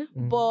human,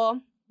 but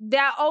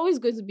there are always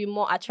going to be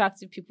more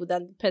attractive people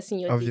than the person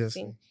you're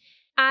dating.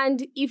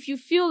 And if you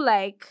feel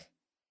like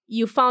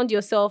you found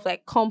yourself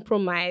like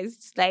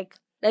compromised, like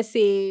let's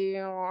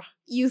say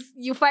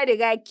you find a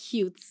guy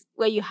cute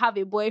where you have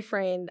a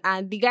boyfriend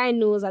and the guy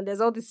knows and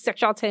there's all this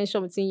sexual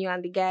tension between you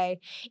and the guy,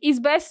 it's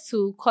best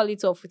to call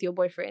it off with your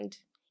boyfriend.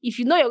 If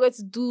you know you're going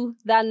to do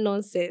that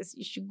nonsense,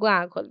 you should go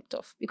and call it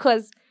off.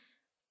 Because...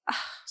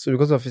 So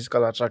because of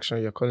physical attraction,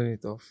 you're calling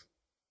it off?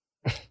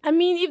 I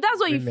mean, if that's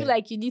what you feel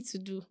like you need to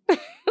do.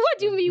 What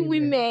do you mean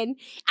women?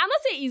 I'm not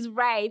saying it's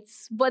right,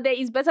 but there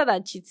is better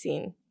than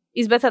cheating.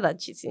 It's better than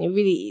cheating. It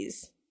really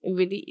is. It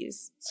really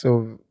is.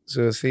 So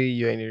say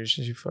you're in a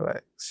relationship for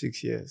like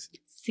 6 years.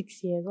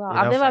 6 years? Wow.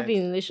 I've never been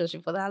in a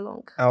relationship for that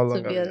long. How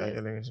long have you been in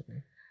a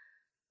relationship?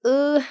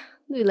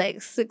 Maybe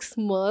like 6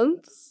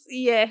 months.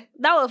 Yeah.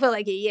 That would feel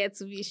like a year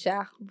to be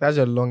sure. That's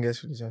your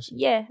longest relationship?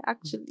 Yeah,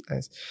 actually.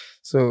 Nice.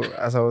 So,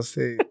 as I was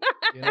saying,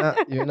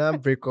 you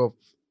not break up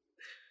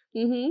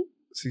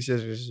 6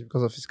 years relationship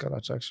because of physical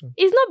attraction.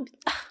 It's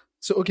not...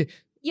 So, okay.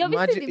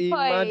 Imagine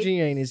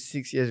you're in a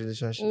 6 years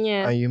relationship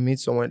and you meet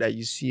someone that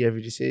you see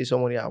every day, say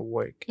somebody at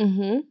work.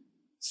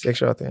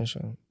 Sexual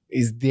attention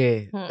is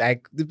there.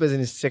 Like, this person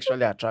is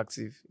sexually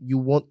attractive. You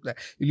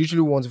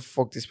literally want to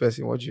fuck this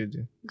person. What do you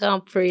do? Go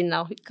and pray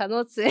now. You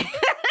cannot say.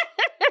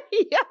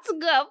 You have to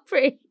go and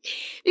pray.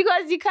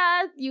 Because you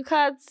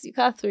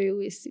can't throw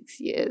away 6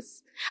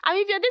 years. I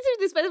mean, if you're dating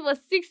this person for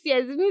 6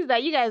 years, it means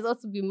that you guys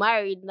ought to be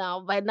married now,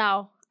 by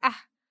now.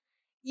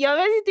 You're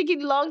already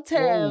thinking long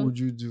term. What would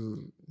you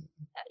do?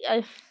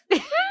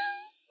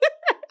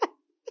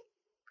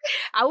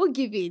 I will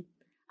give in.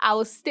 I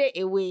will stay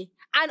away.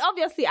 And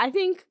obviously, I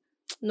think,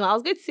 no, I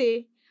was going to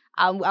say,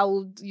 I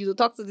would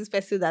talk to this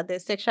person that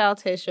there's sexual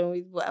tension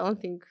with, but I don't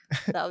think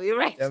that would be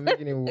right. You're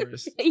making it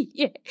worse.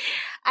 Yeah.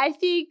 I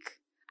think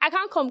I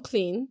can't come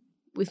clean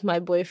with my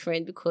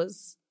boyfriend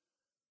because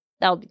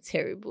that would be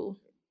terrible.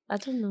 I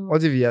don't know.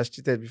 What if he has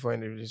cheated before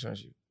in a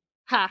relationship?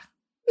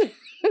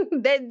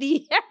 Then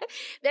the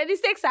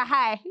stakes are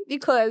high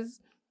because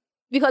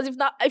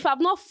if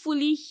I've not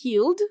fully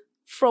healed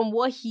from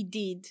what he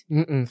did.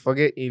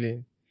 Forget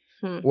healing.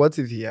 What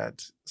if he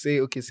had? Say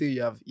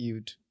you have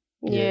healed.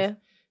 Yeah. Yes.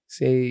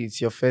 Say it's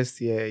your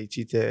first year, you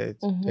cheated,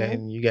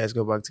 then you guys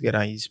go back together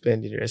and you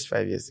spend the rest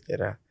 5 years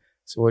together.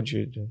 So what do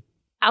you do?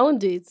 I won't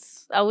do it.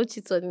 I won't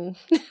cheat on him.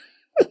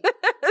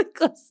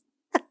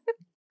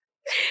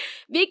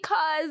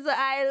 Because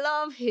I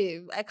love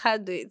him. I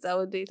can't do it. I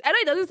won't do it. I know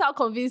it doesn't sound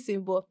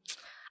convincing, but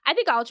I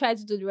think I'll try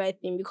to do the right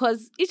thing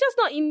because it's just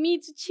not in me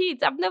to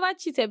cheat. I've never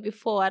cheated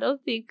before. I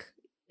don't think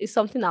it's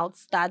something I'll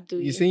start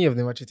doing. You're saying you've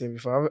never cheated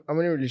before. How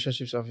many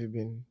relationships have you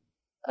been?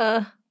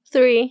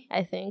 3,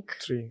 I think.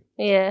 3?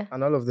 Yeah.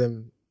 And all of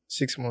them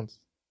 6 months?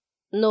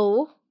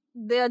 No.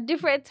 They are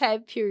different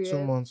time periods.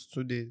 2 months,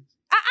 2 days.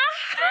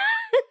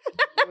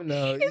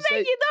 No, you said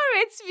you don't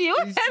rate me.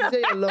 You said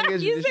your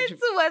longest you said 2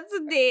 months,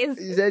 2 days.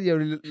 You said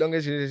your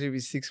longest relationship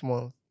is 6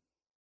 months.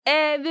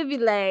 Maybe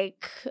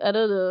like, I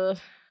don't know.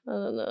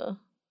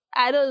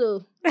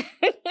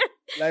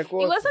 Like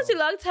what? It was such a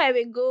long time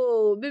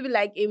ago. Maybe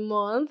like a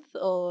month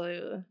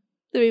or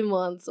 3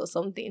 months or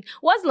something.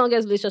 What's the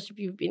longest relationship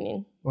you've been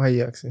in? Why are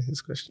you asking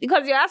this question?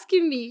 Because you're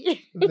asking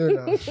me.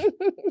 No.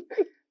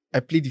 I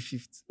plead the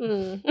 5th.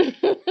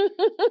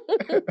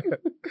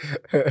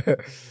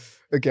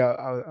 Okay,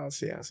 I'll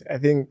say. I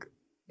think,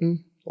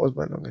 what's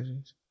my longest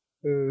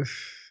relationship?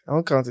 I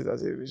won't count it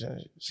as a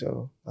relationship.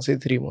 So I'll say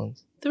 3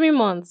 months. 3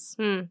 months.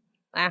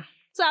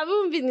 So I've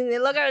even been in a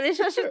longer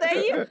relationship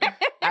than you.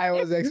 I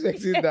was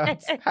expecting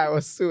that. I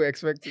was so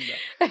expecting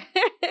that.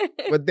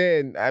 But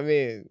then, I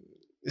mean,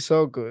 it's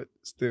all good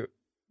still.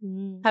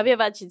 Have you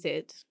ever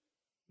cheated?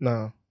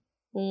 No.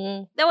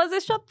 There was a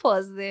short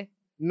pause there.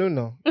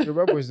 No.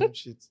 Yoruba boys don't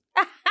cheat.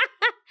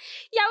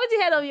 Yeah, what's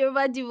the head of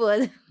Yoruba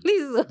demon?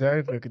 Please. Do I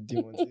look like a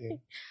demon to you?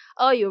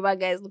 All Yoruba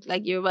guys look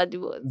like Yoruba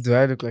demons. Do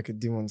I look like a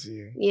demon to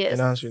you? Yes. You're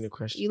not answering the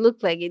question. You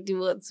look like a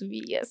demon to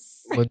me,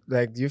 yes. But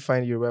like, do you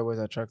find Yoruba boys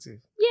attractive?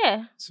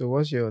 Yeah. So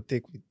what's your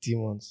take with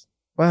demons?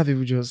 Why have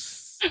people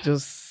just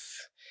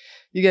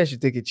you guys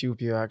should take a chill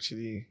pill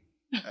actually.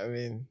 I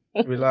mean,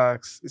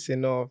 relax. It's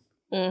enough.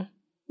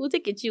 We'll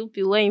take a chill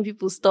pill when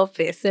people stop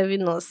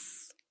serving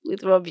us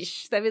with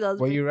rubbish. Serving us.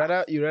 But you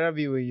rather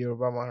be with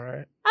Yoruba man,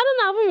 right? I don't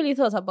know. I haven't really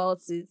thought about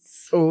it.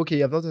 Oh, okay.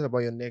 You have not thought about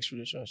your next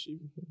relationship.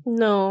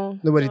 No.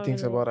 Nobody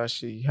thinks about that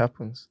shit. It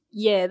happens.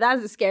 Yeah,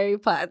 that's the scary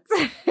part.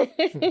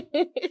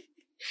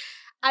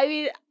 I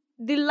mean,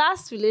 the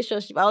last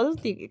relationship, I don't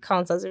think it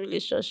counts as a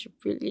relationship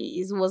really.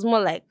 It was more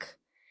like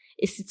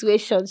a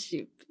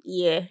situationship.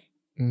 Yeah.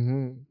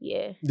 Mm-hmm.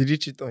 Yeah. Did he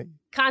cheat on you?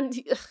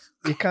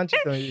 He can't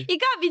cheat on you. He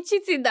can't be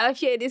cheating now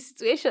if you're in a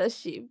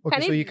situationship.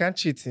 Okay, so you can't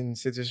cheat in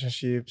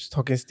situationships,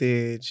 talking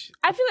stage.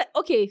 I feel like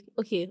okay.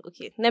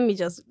 Let me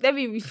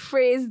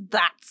rephrase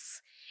that.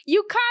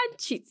 You can't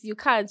cheat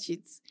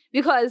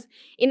because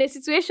in a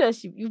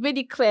situationship you've made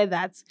it clear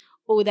that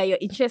that you're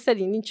interested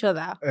in each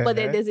other, but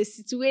then there's a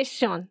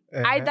situation,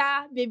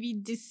 either maybe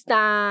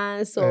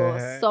distance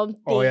or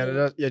something. Oh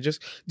yeah,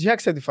 just do you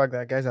accept the fact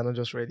that guys are not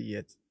just ready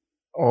yet,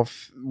 or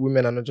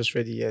women are not just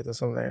ready yet, or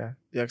something like that?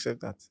 Do you accept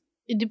that?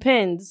 It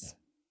depends.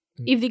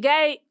 If the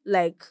guy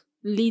like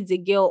leads a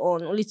girl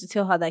on only to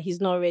tell her that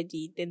he's not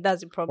ready, then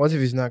that's the problem. What if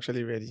he's not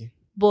actually ready?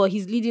 But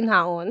he's leading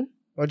her on.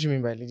 What do you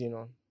mean by leading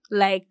on?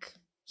 Like,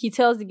 he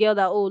tells the girl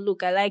that, oh,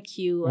 look, I like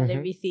you and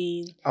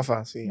everything.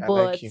 Alpha, see, I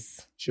like you.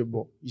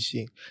 Shubo, you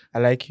see, I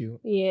like you.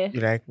 Yeah.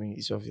 You like me,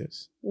 it's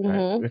obvious.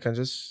 Right? We can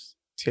just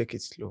take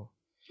it slow.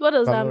 What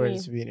does that I'm not mean?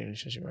 ready to be in a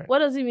relationship, right? What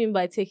does it mean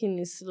by taking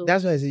it slow?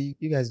 That's why I say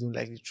you guys don't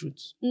like the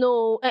truth.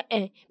 No,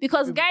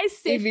 because guys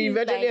say if he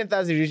eventually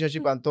enters a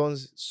relationship and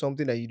turns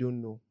something that you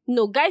don't know.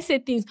 No, guys say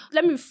things.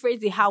 Let me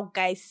phrase it how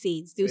guys say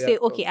it. They'll say,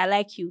 okay, I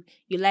like you,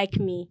 you like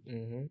me,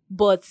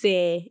 but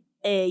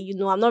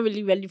I'm not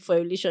really ready for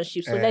a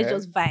relationship, so let's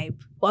just vibe.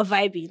 We're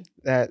vibing.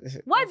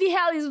 What the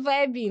hell is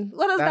vibing?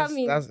 What does that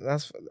mean?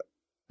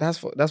 That's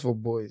for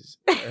boys.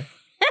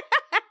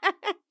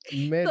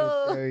 Men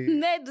will tell you.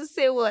 Men to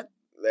say what?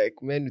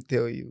 Like, men will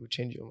tell you,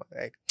 change your mind.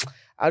 Like,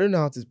 I don't know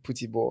how to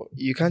put it, but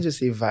you can't just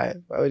say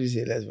vibe. Why would you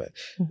say let's vibe?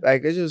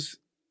 Like, let's just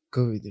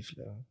go with the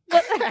flow.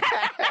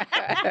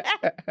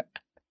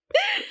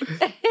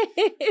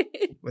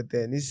 But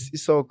then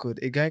it's all good.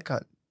 A guy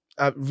can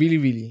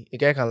really, a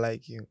guy can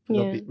like you,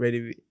 not be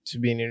ready to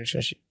be in a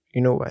relationship.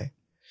 You know why?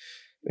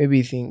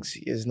 Maybe he thinks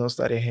he has not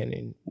started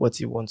handling what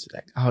he wants,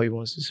 like how he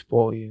wants to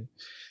spoil you.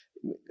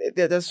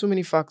 There's so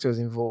many factors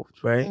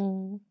involved, right?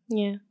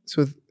 Yeah.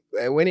 So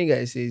when a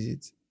guy says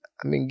it,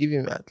 I mean, give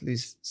him at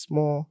least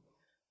small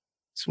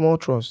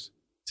trust,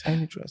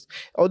 tiny trust.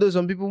 Although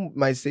some people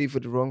might say for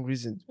the wrong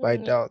reason, by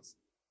doubt.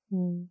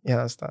 You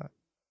understand?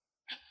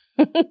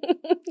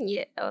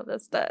 Yeah, I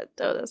understand.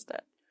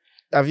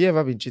 Have you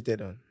ever been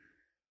cheated on?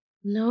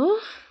 No.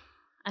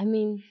 I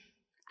mean,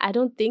 I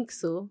don't think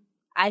so.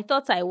 I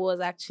thought I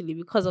was actually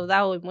because of that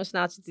whole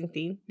emotional cheating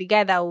thing. The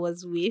guy that I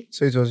was with.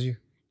 So it was you?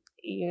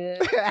 Yeah.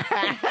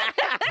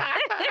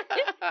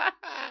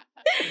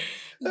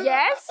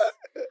 Yes,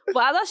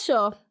 but I'm not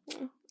sure.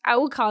 I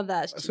will count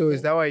that. So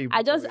is that why you?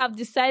 I've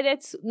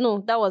decided.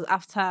 No, that was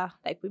after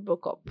we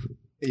broke up.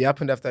 It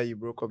happened after you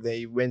broke up. Then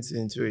you went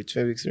into a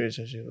 2 weeks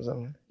relationship or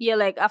something.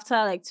 Yeah,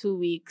 after 2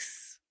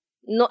 weeks,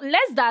 no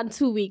less than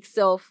 2 weeks.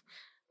 So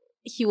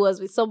he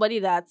was with somebody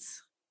that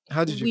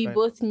we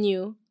both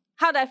knew.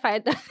 How did I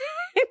find that?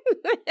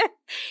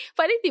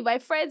 Funny thing, my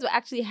friends were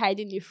actually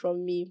hiding it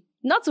from me.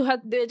 Not to hurt,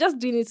 they were just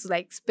doing it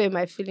to spare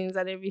my feelings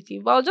and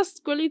everything. But I was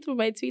just scrolling through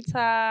my Twitter,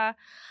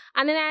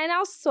 and then I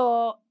now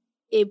saw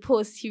a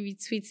post he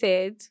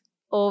retweeted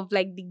of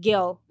the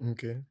girl.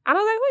 Okay. And I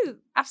was like,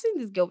 I've seen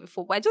this girl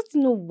before, but I just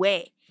didn't know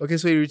where. Okay,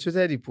 so you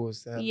retweeted the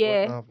post.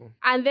 Yeah.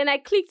 And then I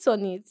clicked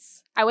on it.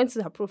 I went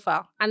to her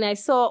profile, and I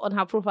saw on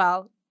her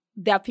profile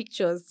their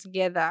pictures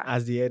together.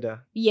 As the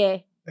header. Yeah.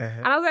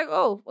 And I was like,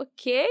 oh,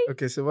 okay.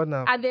 Okay, so what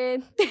now? And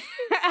then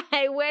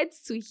I went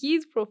to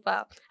his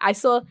profile. I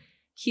saw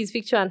his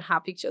picture and her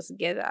picture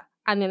together.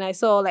 And then I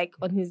saw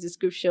on his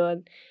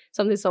description,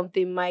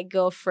 something, my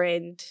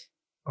girlfriend.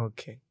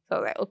 Okay. So I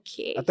was like,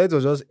 okay. I thought it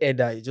was just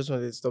Edda. You just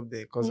wanted to stop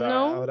there because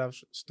I would have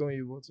stoned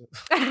you both.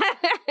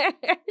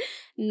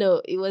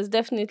 No, it was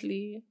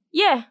definitely,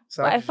 yeah.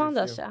 So but I found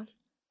out, Sha.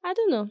 I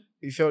don't know.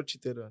 You felt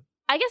cheated on?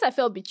 I guess I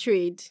felt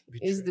betrayed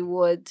is the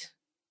word.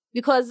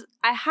 Because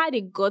I had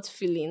a gut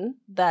feeling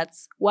that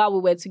while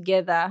we were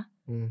together,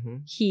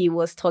 he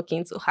was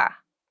talking to her.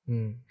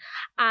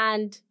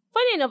 And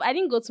funny enough, I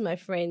didn't go to my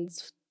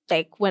friends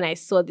when I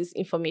saw this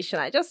information.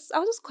 I was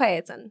just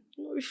quiet and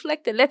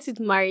reflected, let it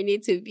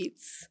marinate a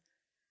bit.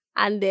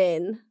 And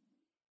then,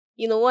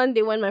 one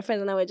day when my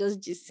friends and I were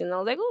just gisting, I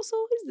was like, oh, so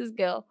who is this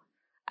girl?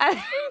 And they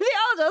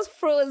all just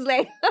froze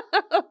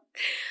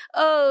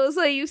Oh,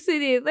 so you've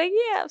seen it? Like,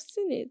 yeah, I've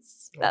seen it.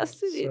 I've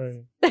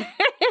seen it.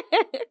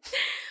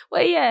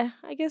 But yeah,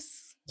 I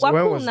guess So we're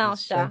when cool was now,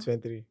 this? Sha.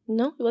 2023.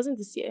 No, it wasn't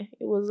this year.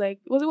 It was a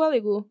while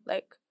ago,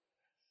 like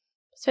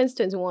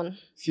 2021.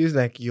 Feels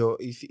like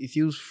it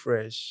feels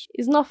fresh.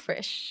 It's not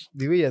fresh.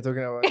 The way you're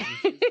talking about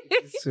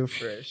it's so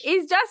fresh.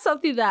 It's just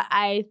something that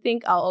I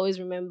think I'll always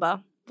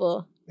remember,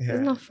 but Yeah.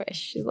 it's not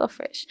fresh. It's not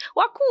fresh.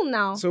 We're cool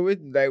now. So wait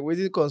did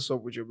it come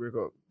up with your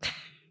breakup?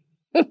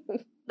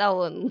 That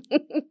one.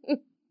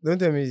 Don't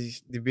tell me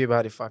the babe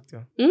had a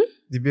factor.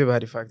 The babe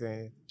had a factor in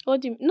it.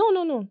 What do you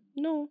mean?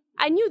 No.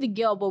 I knew the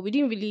girl, but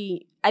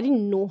I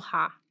didn't know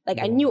her. Like,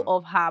 I knew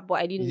of her, but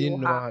I didn't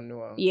know her. Know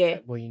her. Yeah.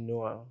 But you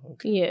know her.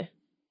 Okay. Yeah.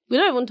 We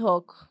don't even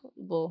talk,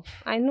 but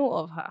I know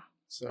of her.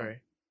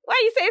 Sorry.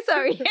 Why you say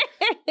sorry?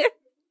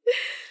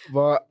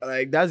 But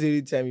like that's the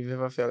only time you've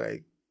ever felt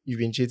like you've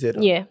been cheated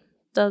on. Yeah,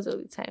 that was the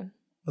only time.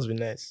 Must be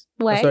nice.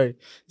 Why? Oh, sorry.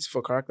 It's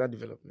for character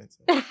development.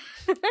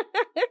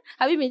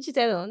 Have you been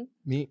cheated on?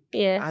 Me?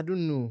 Yeah. I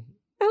don't know.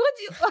 What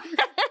do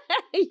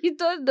you... You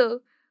don't know.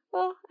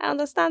 Well, I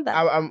understand that.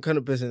 I'm kind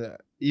of person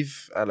that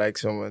if I like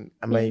someone,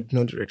 I might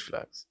ignore the red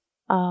flags.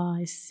 Oh,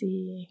 I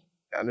see.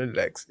 I don't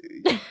like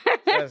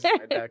that's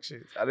my dark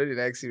shit. I don't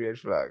like see red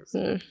flags.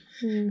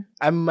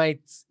 I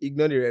might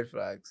ignore the red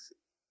flags.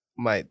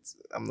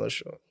 I'm not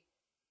sure.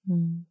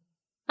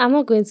 I'm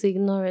not going to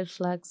ignore red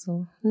flags,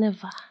 so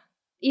never.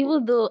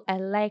 Even though I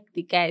like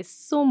the guy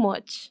so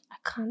much, I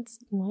can't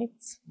ignore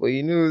it. But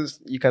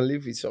you can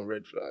live with some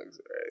red flags,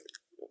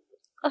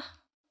 right?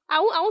 I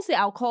won't say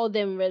I'll call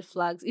them red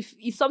flags. If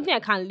it's something I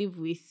can't live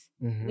with,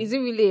 is it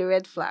really a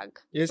red flag?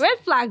 Yes. Red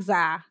flags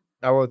are...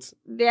 What?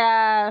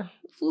 They're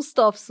full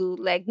stop, so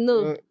like,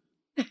 no.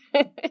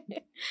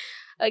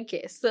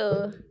 Okay,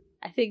 so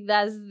I think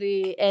that's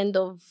the end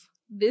of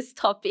this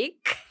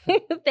topic.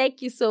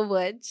 Thank you so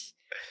much.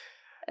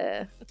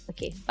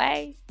 Okay,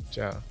 bye.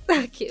 Ciao.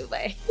 Okay,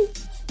 bye.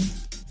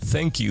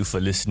 Thank you for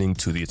listening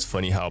to the It's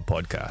Funny How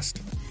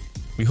podcast.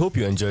 We hope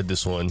you enjoyed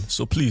this one,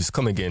 so please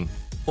come again.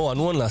 Oh,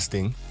 and one last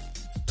thing.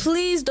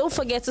 Please don't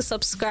forget to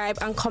subscribe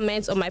and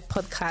comment on my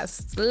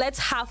podcast. Let's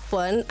have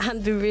fun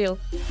and be real.